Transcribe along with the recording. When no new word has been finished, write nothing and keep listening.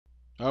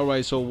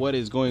Alright, so what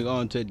is going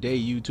on today,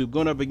 YouTube?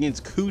 Going up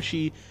against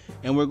Kushi,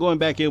 and we're going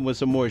back in with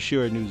some more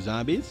Shiranui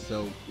zombies.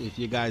 So if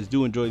you guys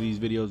do enjoy these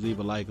videos, leave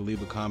a like,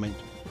 leave a comment,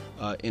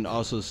 and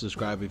also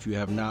subscribe if you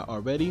have not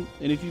already.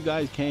 And if you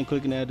guys can,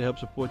 click an ad to help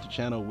support the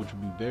channel, which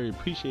would be very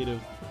appreciative,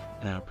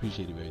 and I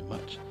appreciate it very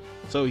much.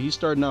 So he's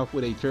starting off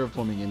with a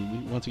terraforming, and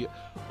we once again,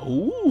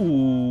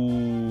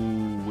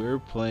 ooh, we're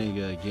playing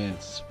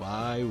against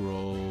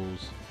Spyrals.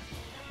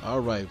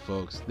 Alright,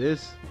 folks,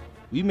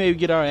 we may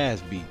get our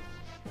ass beat.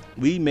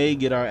 We may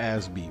get our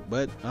ass beat,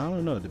 but I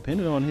don't know.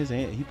 Depending on his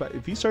hand,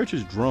 if he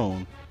searches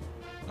drone,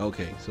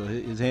 okay, so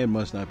his hand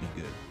must not be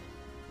good.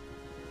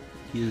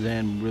 His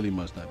hand really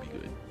must not be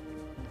good.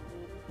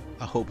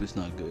 I hope it's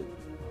not good.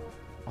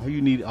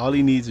 All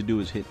he needs to do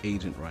is hit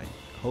agent right.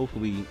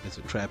 Hopefully, it's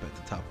a trap at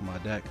the top of my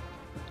deck,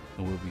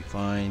 and we'll be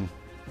fine.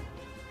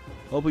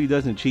 Hopefully, he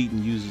doesn't cheat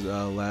and uses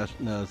last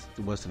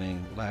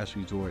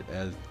resort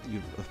as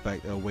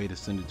a way to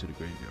send it to the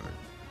graveyard.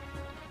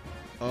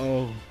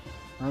 Oh.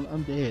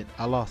 I'm dead.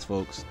 I lost,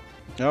 folks.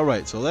 All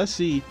right, so let's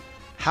see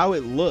how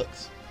it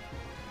looks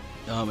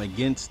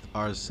against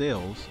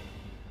ourselves.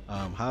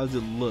 How does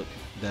it look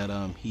that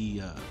he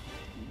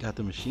got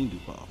the machine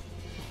dupe off?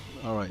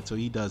 All right, so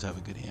he does have a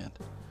good hand.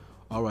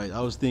 All right,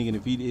 I was thinking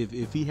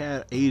if he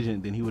had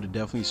agent, then he would have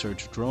definitely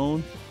searched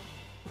drone.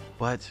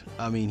 But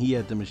I mean, he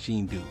had the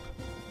machine dupe,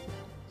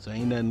 so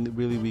ain't nothing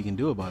really we can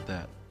do about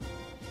that.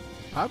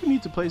 Probably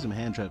need to play some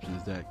hand traps in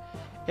his deck.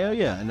 Hell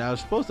yeah, and I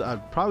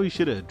probably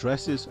should have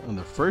addressed this on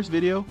the first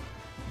video,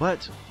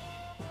 but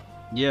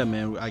yeah,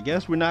 man, I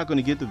guess we're not going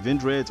to get the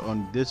Vendreads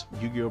on this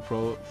Yu-Gi-Oh!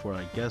 Pro for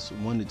I guess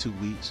 1 to 2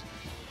 weeks.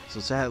 So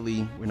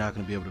sadly, we're not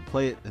going to be able to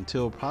play it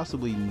until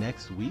possibly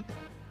next week.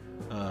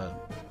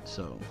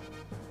 So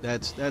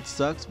that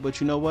sucks,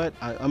 but you know what?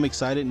 I'm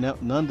excited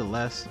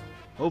nonetheless.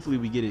 Hopefully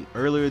we get it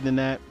earlier than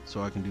that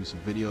so I can do some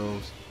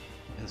videos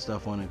and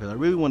stuff on it, because I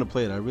really want to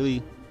play it. I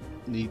really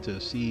need to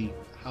see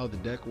how the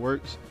deck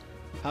works,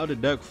 how the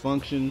deck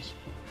functions,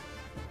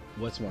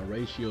 what's my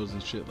ratios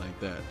and shit like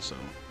that. So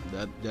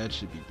that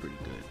should be pretty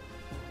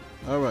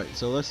good. All right,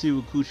 so let's see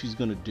what Kushi's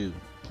gonna do.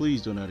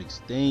 Please do not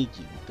thank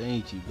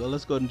you.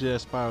 Let's go into that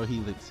Spiral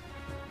Helix.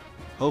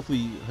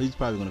 Hopefully he's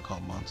probably gonna call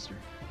monster.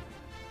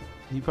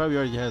 He probably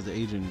already has the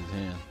agent in his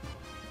hand.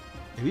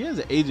 If he has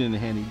an agent in the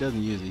hand, he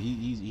doesn't use it,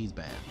 he's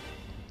bad.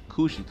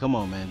 Kushi, come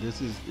on, man, this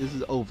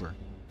is over.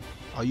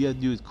 All you have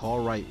to do is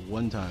call right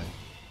one time.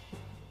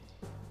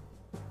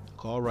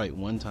 Call right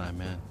one time,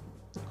 man.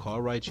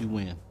 Call right, you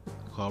win.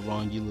 Call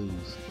wrong, you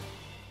lose.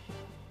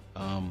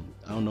 I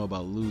don't know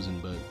about losing,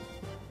 but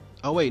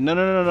oh wait, no.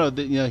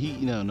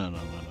 No.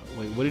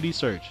 Wait, what did he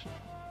search?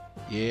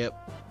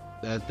 Yep,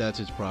 that's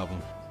his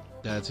problem.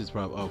 That's his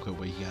problem. Okay,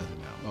 wait, he has it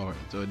now. All right,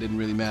 so it didn't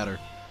really matter.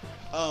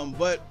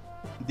 But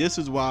this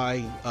is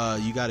why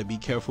you got to be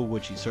careful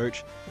what you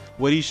search.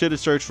 What he should have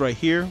searched right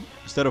here,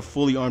 instead of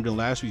fully armed in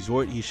last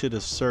resort, he should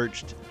have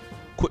searched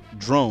quick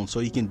drone, so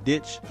he can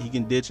ditch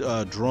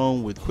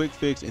drone with quick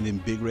fix and then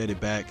big red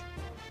it back,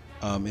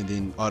 and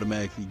then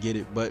automatically get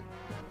it. But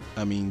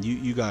I mean,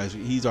 you guys,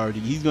 he's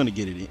gonna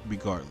get it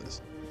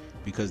regardless,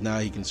 because now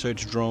he can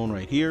search drone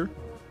right here.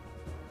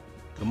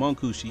 Come on,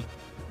 Kushi,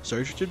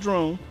 search the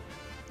drone.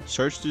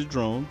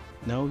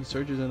 No, he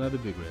searches another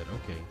big red.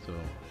 Okay, so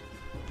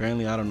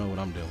apparently I don't know what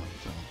I'm doing.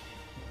 So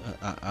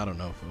I don't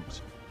know,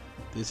 folks.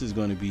 This is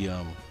going to be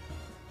a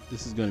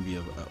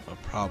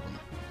problem.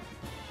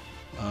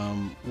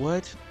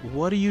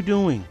 What are you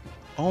doing?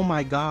 Oh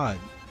my god,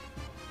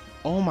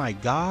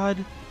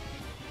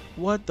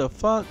 what the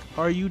fuck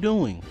are you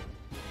doing?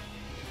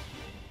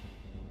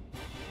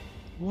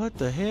 What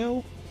the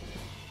hell?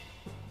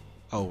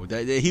 Oh,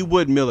 he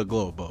would mill a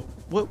glow bow.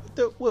 What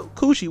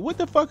Kushi, what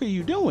the fuck are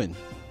you doing?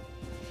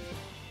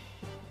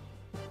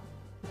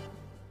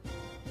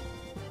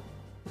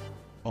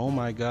 Oh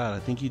my god, I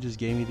think he just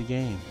gave me the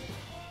game.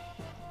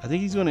 I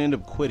think he's gonna end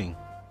up quitting.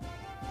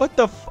 What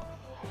the fuck?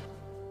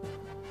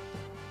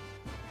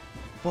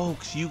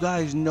 Folks, you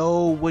guys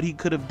know what he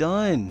could have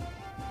done.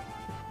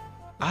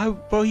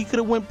 Bro, he could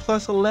have went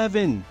plus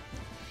 11.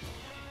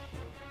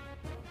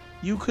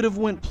 You could have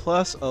went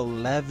plus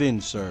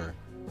 11, sir.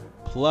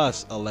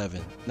 Plus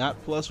 11.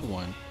 Not plus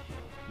 1.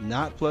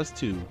 Not plus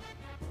 2.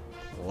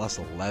 Plus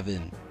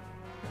 11.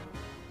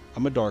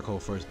 I'm a dark hole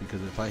first,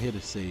 because if I hit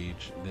a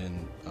sage,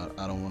 then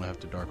I don't want to have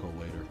to dark hole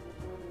later.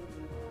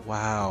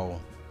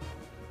 Wow.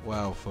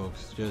 Wow,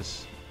 folks.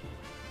 Just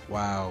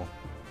wow.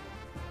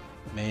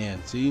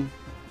 Man, see?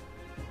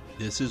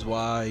 This is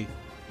why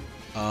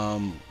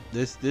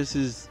this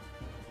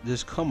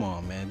come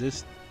on, man,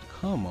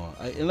 come on.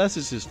 Unless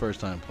it's his first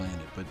time playing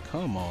it, but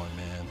come on,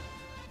 man.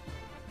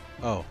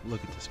 Oh,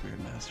 look at the Spirit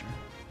Master.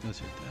 Let's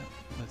hit that.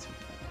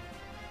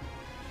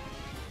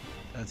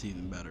 That's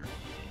even better.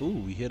 Ooh,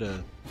 we hit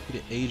an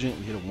agent,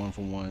 we hit a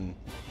 1-for-1,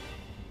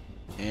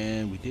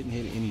 and we didn't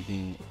hit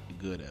anything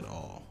good at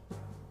all.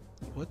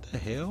 What the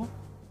hell?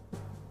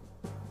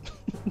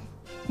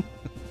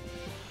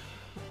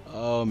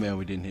 Oh man,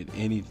 we didn't hit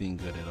anything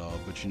good at all,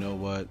 but you know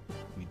what?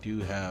 We do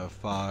have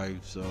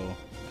 5, so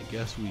I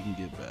guess we can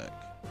get back.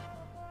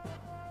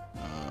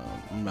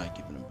 I'm not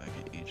giving him back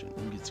an agent.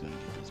 I'm just gonna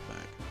get this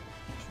back.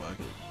 Fuck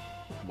it.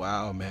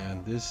 Wow,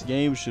 man, this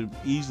game should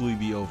easily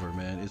be over,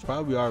 man. It's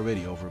probably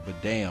already over, but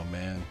damn,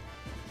 man.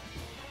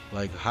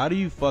 Like, how do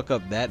you fuck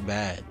up that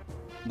bad?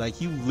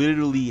 Like, you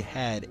literally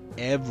had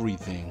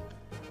everything.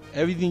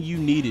 Everything you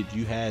needed,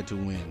 you had to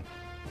win.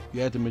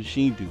 You had the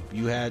machine dupe.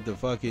 You had the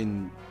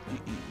fucking...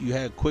 You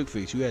had quick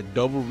fix. You had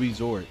double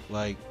resort.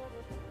 Like,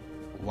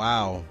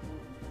 wow.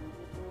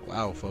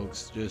 Wow,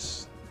 folks.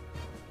 Just...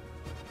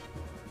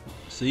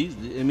 See,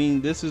 I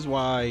mean, this is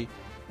why...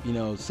 You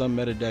know, some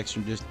meta decks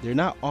are just, they're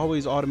not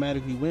always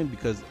automatically win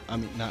because, I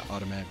mean, not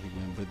automatically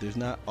win, but there's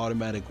not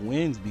automatic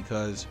wins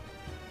because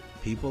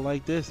people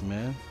like this,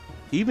 man.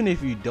 Even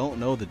if you don't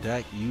know the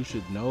deck, you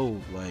should know,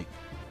 like,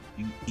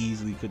 you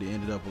easily could have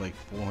ended up with like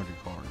 400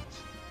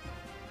 cards.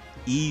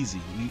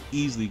 Easy. You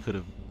easily could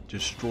have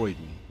destroyed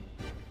me.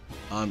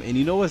 And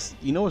you know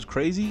what's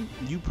crazy?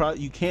 You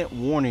can't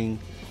warning,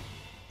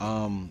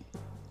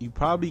 you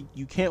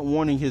can't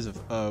warning his,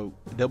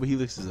 Double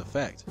Helix's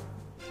effect.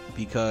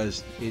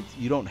 Because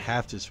you don't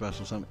have to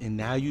special summon, and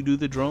now you do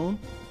the drone.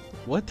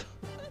 What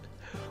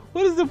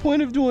is the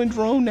point of doing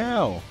drone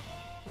now?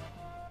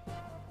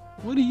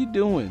 What are you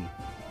doing?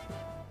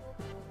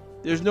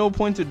 There's no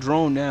point to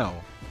drone now.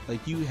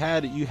 Like, you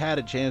had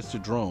a chance to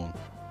drone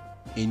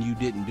and you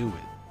didn't do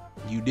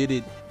it. You did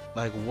it.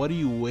 Like, what are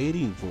you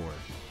waiting for?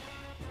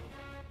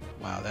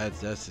 Wow, that's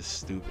just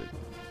stupid.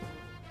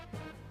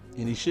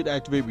 And he should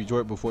activate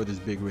resort before this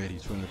big red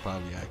he's going to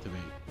probably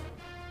activate.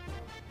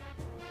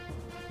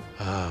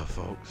 Ah,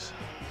 folks.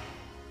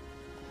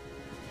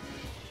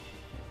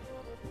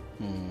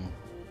 I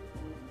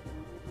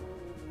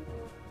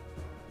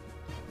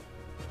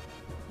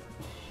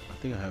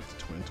think I have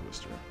the Twin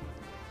Twister.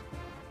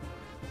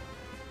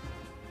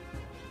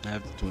 I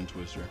have the Twin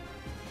Twister.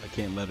 I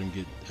can't let him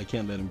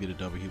get a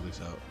Double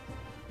Helix out.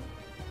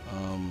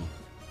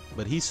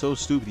 But he's so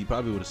stupid, he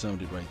probably would have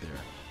summoned it right there.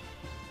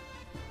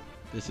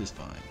 This is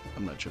fine.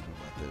 I'm not tripping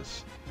about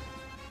this.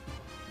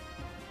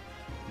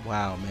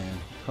 Wow, man.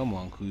 Come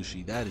on,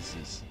 Kushi. That's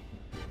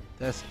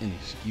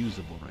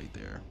inexcusable right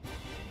there.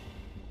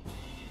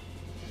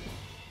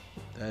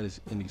 That is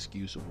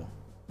inexcusable.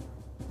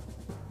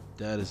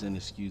 That is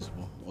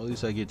inexcusable. Well, at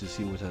least I get to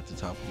see what's at the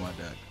top of my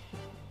deck.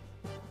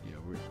 Yeah,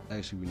 we're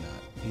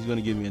not. He's going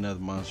to give me another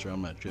monster.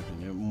 I'm not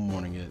tripping. I'm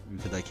warning it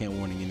because I can't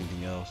warning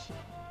anything else.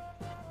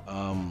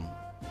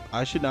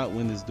 I should not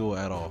win this duel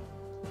at all.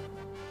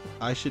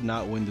 I should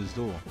not win this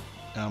duel.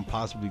 And I'm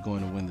possibly going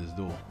to win this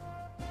duel.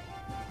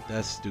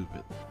 That's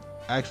stupid.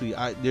 Actually,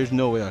 there's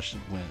no way I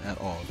should win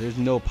at all. There's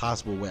no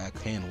possible way I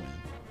can win.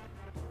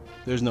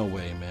 There's no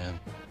way, man.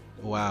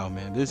 Wow,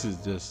 man, this is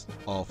just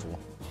awful.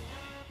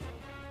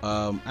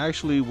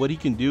 Actually, what he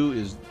can do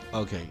is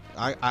okay.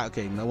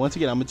 Okay. Now, once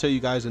again, I'm gonna tell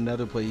you guys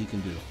another play he can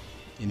do,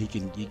 and he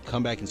can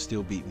come back and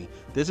still beat me.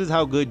 This is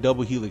how good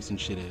Double Helix and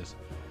shit is.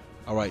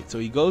 All right, so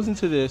he goes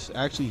into this.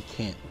 Actually, he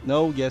can't.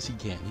 No, yes, he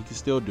can. He can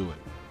still do it.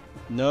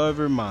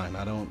 Never mind.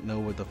 I don't know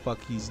what the fuck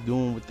he's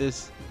doing with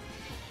this.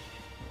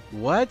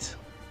 What?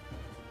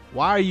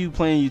 Why are you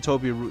playing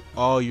Utopia?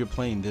 Oh, you're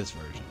playing this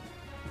version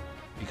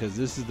because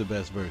this is the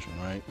best version,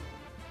 right?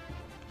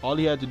 All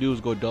he had to do was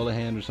go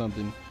Dullahan or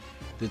something.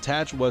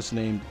 Detach what's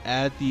named.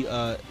 Add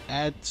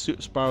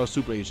Spiral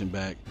Super Agent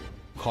back.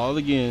 Call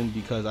again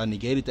because I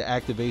negated the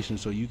activation,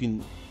 so you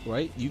can,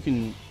 right? You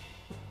can.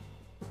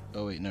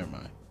 Oh wait, never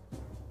mind.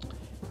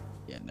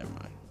 Yeah, never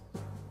mind.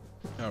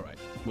 All right.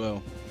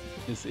 Well,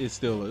 it was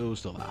still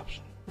an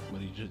option,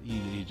 but he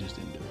just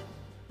didn't do it.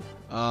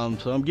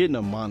 So I'm getting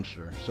a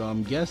monster. So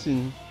I'm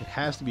guessing it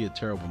has to be a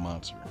terrible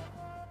monster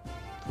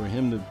for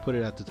him to put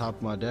it at the top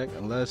of my deck,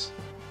 unless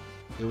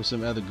it was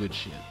some other good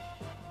shit.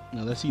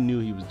 Unless he knew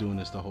he was doing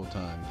this the whole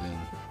time,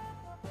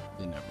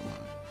 then never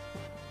mind.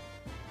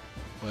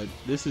 But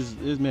this is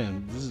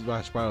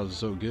why Spyrals is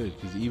so good,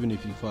 because even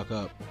if you fuck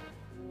up,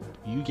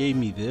 you gave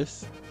me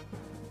this.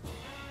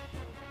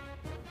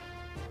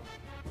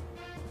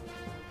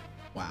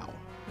 Wow.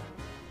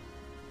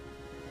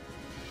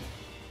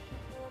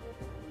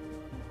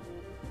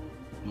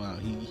 Wow,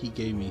 he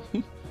gave me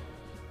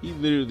he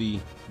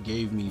literally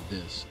gave me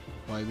this.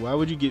 Like, why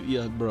would you give,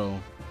 yeah, bro?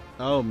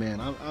 Oh man,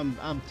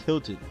 I'm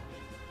tilted.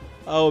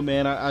 Oh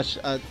man, I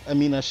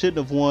mean I shouldn't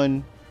have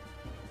won.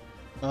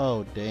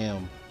 Oh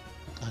damn,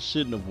 I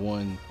shouldn't have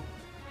won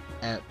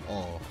at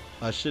all.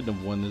 I shouldn't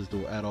have won this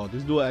duel at all.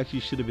 This duel actually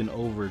should have been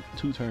over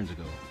 2 turns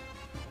ago.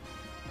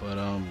 But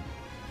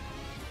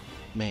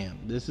man,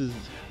 this is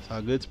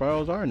how good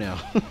Spyrals are now.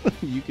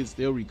 You can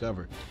still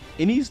recover,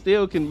 and he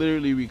still can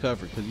literally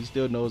recover because he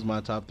still knows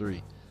my top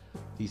 3.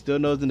 He still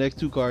knows the next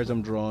 2 cards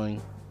I'm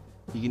drawing.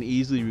 He can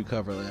easily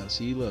recover. Now,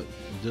 see, look,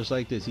 just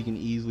like this, he can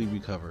easily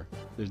recover.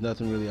 There's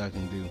nothing really I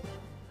can do.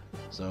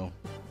 So,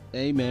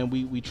 hey man,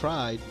 we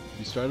tried.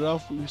 We started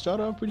off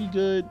pretty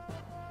good.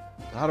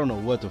 I don't know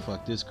what the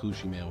fuck this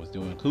Kushi man was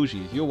doing.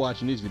 Kushi, if you're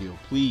watching this video,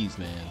 please,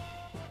 man,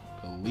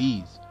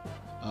 please.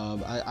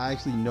 I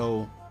actually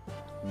know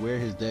where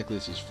his deck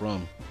list is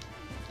from.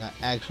 I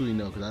actually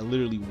know because I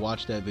literally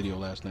watched that video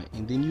last night.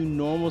 And then you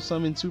normal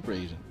summon Super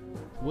Agent.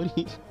 What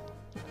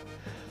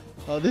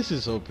Oh, this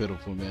is so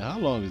pitiful, man. How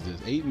long is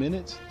this? 8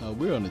 minutes?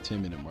 We're on the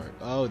 10-minute mark.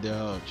 Oh,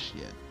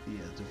 shit. Yeah,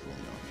 it's fully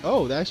off.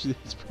 Oh, actually,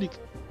 it's pretty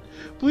good.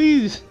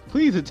 Please,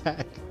 please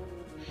attack.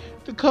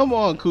 Come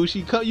on,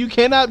 Kushi. You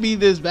cannot be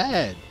this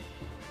bad.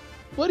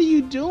 What are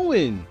you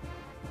doing?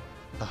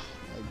 Oh,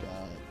 my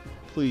God.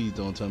 Please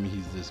don't tell me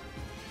he's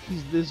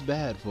this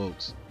bad,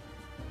 folks.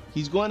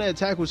 He's going to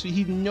attack with speed.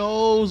 He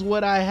knows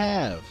what I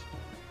have.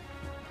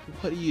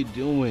 What are you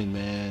doing,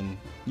 man?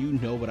 You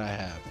know what I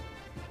have.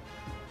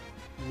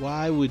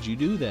 Why would you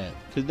do that?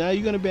 Because now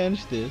you're going to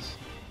banish this.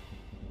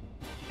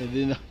 And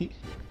then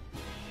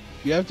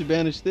you have to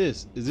banish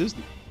this. Is this...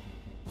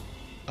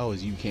 Oh,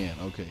 you can.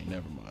 Okay,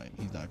 never mind.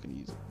 He's not going to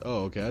use it.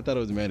 Oh, okay. I thought it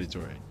was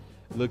mandatory.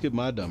 Look at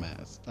my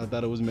dumbass. I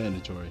thought it was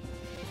mandatory.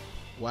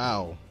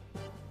 Wow.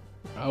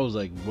 I was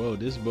like, bro,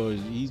 this bro,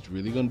 he's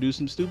really going to do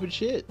some stupid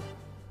shit.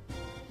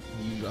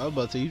 I was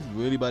about to say, he's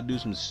really about to do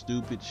some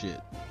stupid shit.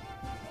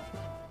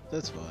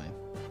 That's fine.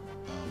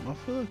 I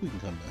feel like we can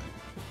come back.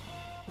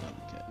 No,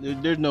 we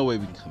can't. There's no way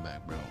we can come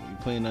back, bro. We're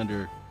playing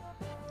under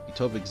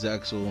Utopic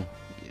Zexal.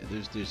 Yeah,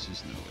 there's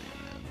just no way,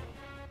 man.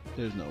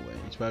 There's no way.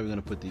 He's probably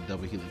gonna put the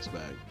double helix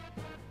back.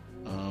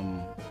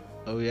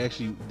 Oh, he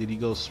actually did. He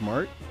go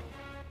smart?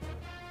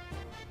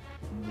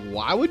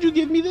 Why would you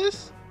give me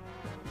this?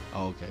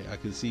 Oh, okay, I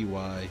can see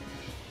why.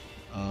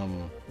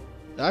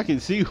 I can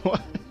see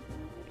why.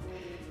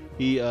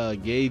 He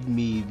gave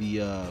me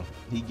the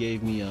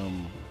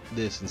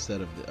this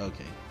instead of the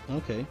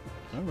okay,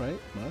 all right.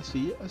 Well, I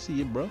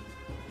see it, bro.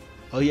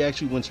 Oh, he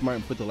actually went smart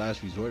and put the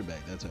last resort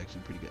back. That's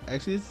actually pretty good.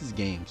 Actually, this is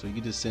game, so you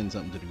can just send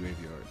something to the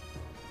graveyard.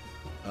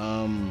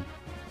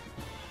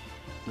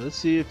 Let's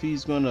see if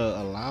he's gonna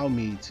allow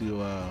me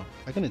to.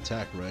 I can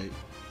attack, right?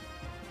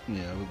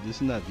 Yeah, this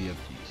is not VFG,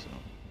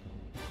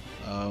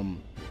 so.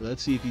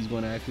 Let's see if he's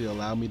gonna actually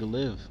allow me to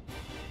live.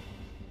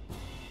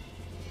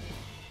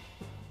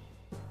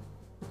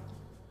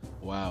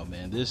 Wow,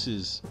 man, this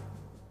is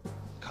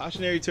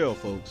cautionary tale,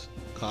 folks.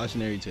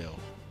 Cautionary tale.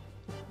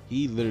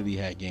 He literally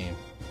had game.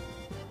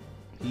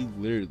 He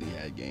literally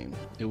had game.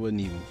 It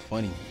wasn't even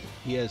funny.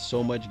 He had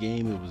so much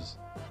game, it was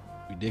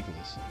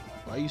ridiculous.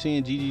 Why are you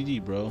saying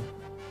GGG, bro?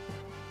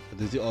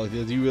 Does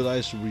he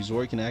realize the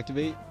resort can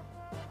activate?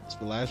 It's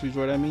the last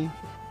resort, I mean.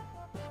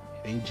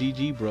 It ain't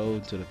GG, bro,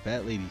 to the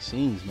fat lady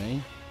sings,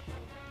 man.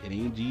 It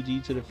ain't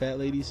GG to the fat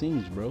lady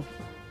sings, bro.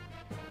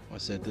 I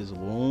set this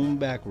long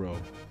back row.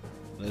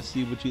 Let's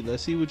see what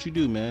you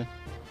do, man.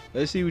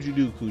 Let's see what you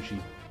do, Coochie.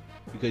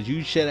 Because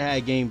you should have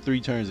had game 3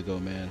 turns ago,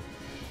 man.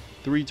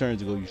 3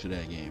 turns ago you should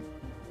have had game.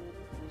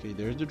 Okay,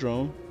 there's the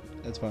drone.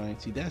 That's fine.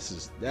 See, that's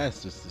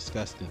just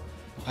disgusting.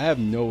 I have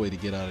no way to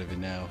get out of it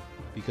now.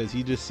 Because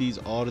he just sees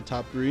all the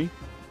top 3.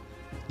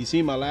 He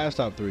seen my last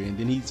top 3, and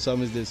then he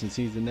summons this and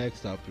sees the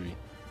next top 3.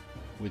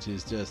 Which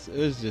is just,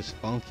 it's just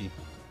funky.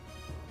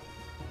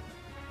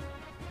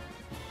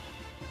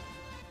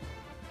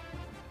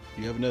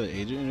 Do you have another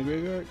agent in the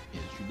graveyard?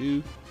 Yes,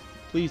 you do.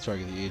 Please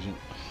target the agent.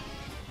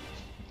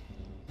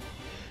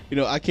 You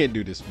know, I can't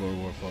do this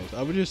more, folks.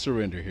 I would just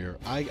surrender here.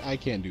 I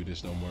can't do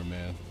this no more,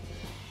 man.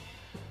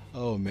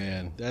 Oh,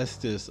 man. That's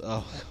just...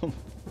 Oh, come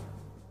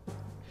on.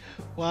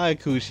 Why,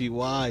 Kushi?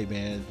 Why,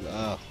 man?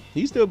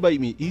 He still beat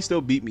me. He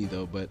still beat me,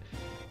 though. But,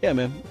 yeah,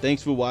 man.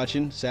 Thanks for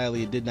watching.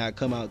 Sadly, it did not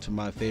come out to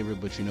my favor.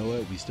 But you know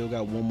what? We still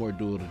got one more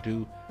duel to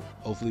do.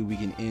 Hopefully, we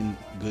can end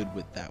good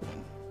with that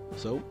one.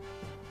 So...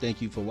 Thank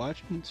you for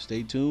watching.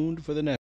 Stay tuned for the next.